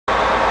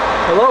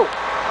Hello,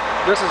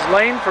 this is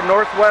Lane from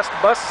Northwest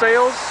Bus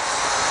Sales.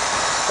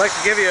 I'd like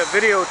to give you a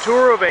video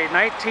tour of a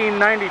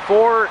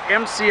 1994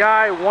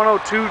 MCI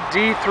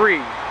 102D3.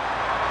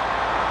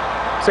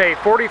 It's a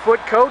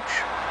 40-foot coach,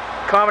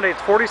 accommodates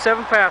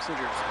 47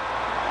 passengers.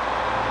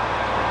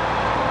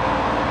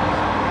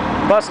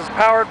 The bus is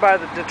powered by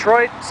the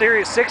Detroit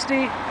Series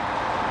 60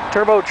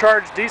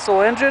 turbocharged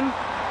diesel engine,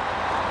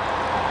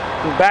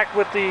 and backed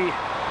with the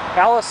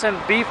Allison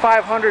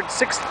B500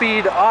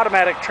 6-speed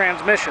automatic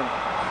transmission.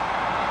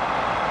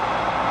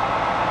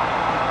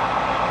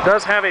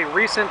 Does have a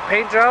recent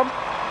paint job.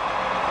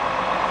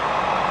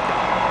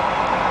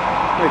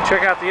 Let me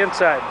check out the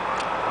inside.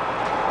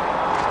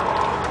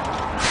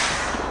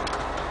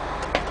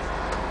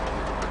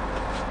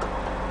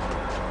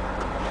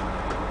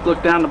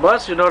 Look down the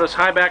bus, you'll notice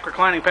high back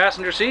reclining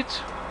passenger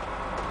seats.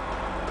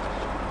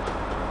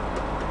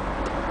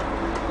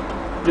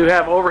 Do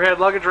have overhead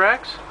luggage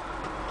racks.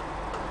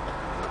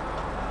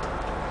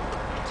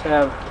 Let's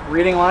have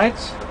reading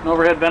lights and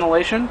overhead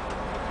ventilation.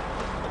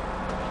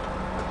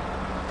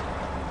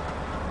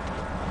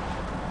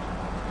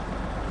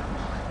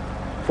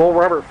 Full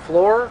rubber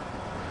floor,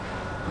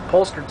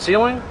 upholstered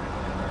ceiling.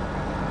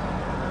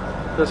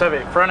 Does have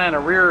a front and a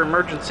rear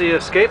emergency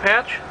escape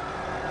hatch.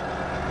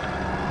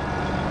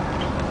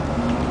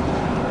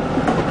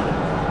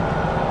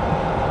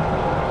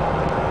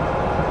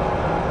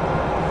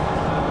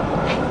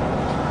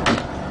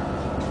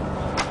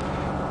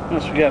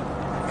 Next we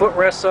got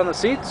footrests on the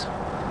seats.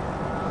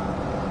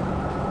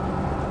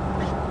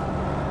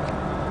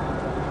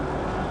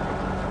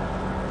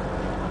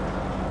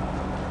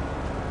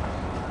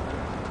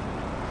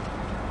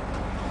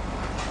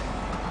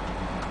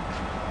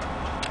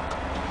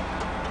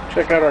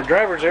 Check out our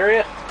driver's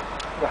area,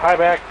 the high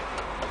back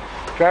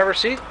driver's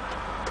seat.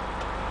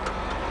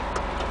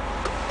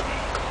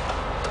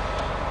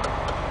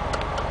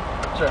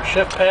 This is our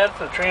shift pad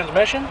for the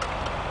transmission.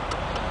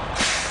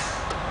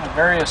 And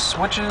various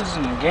switches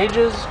and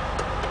gauges.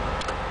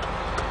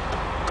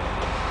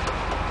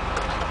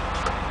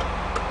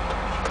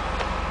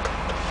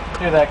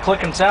 Hear that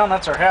clicking sound?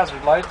 That's our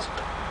hazard lights.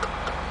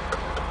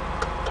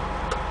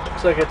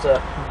 Looks like it's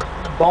a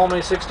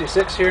balmy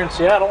 66 here in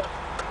Seattle.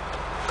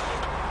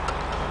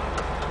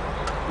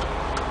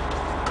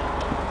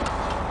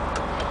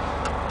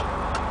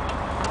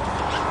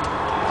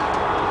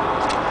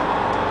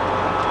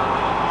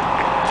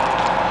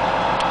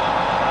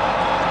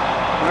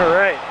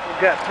 Alright,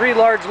 we've got 3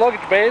 large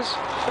luggage bays.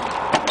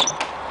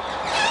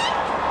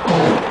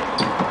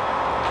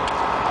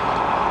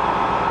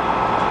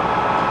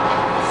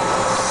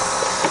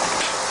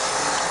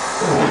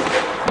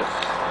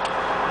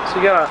 So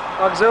you got an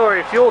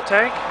auxiliary fuel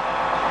tank.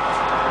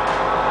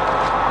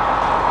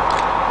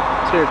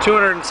 So here,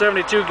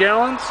 272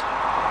 gallons.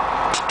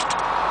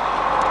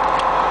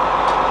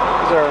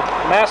 This is our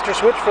master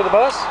switch for the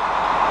bus.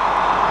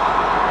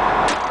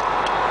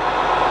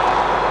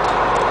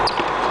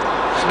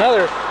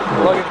 Another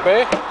luggage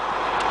bay.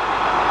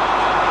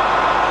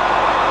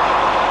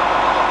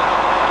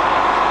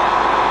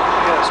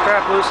 Got a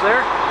strap loose there.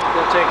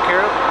 Gotta take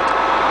care of it.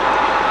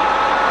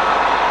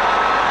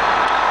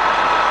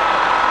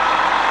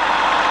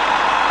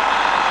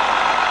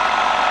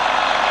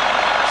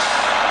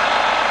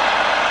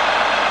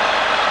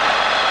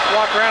 Let's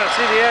walk around and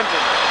see the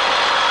engine.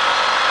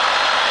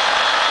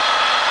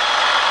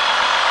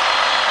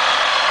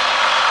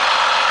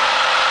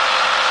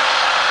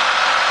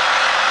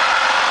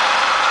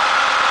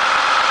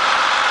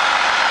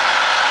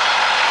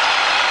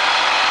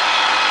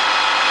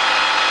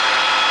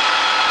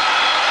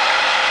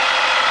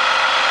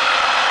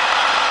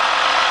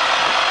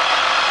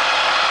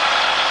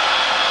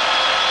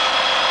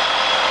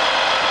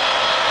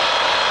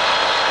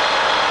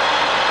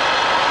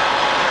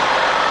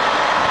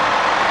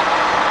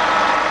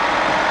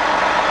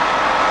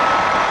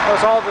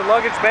 All the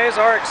luggage bays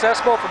are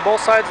accessible from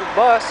both sides of the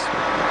bus.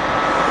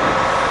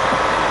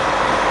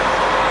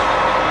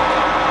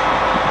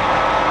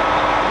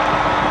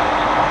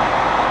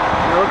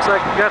 It looks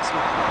like you've got some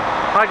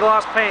high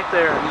gloss paint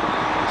there.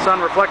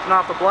 Sun reflecting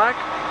off the black.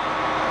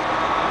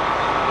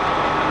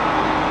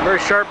 Very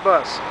sharp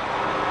bus.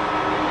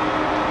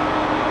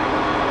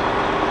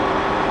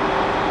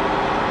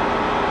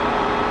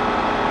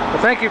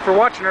 Well, thank you for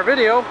watching our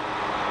video.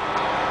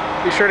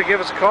 Be sure to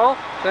give us a call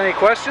with any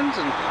questions,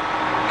 and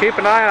keep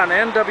an eye on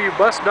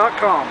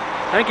nwbus.com.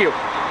 Thank you.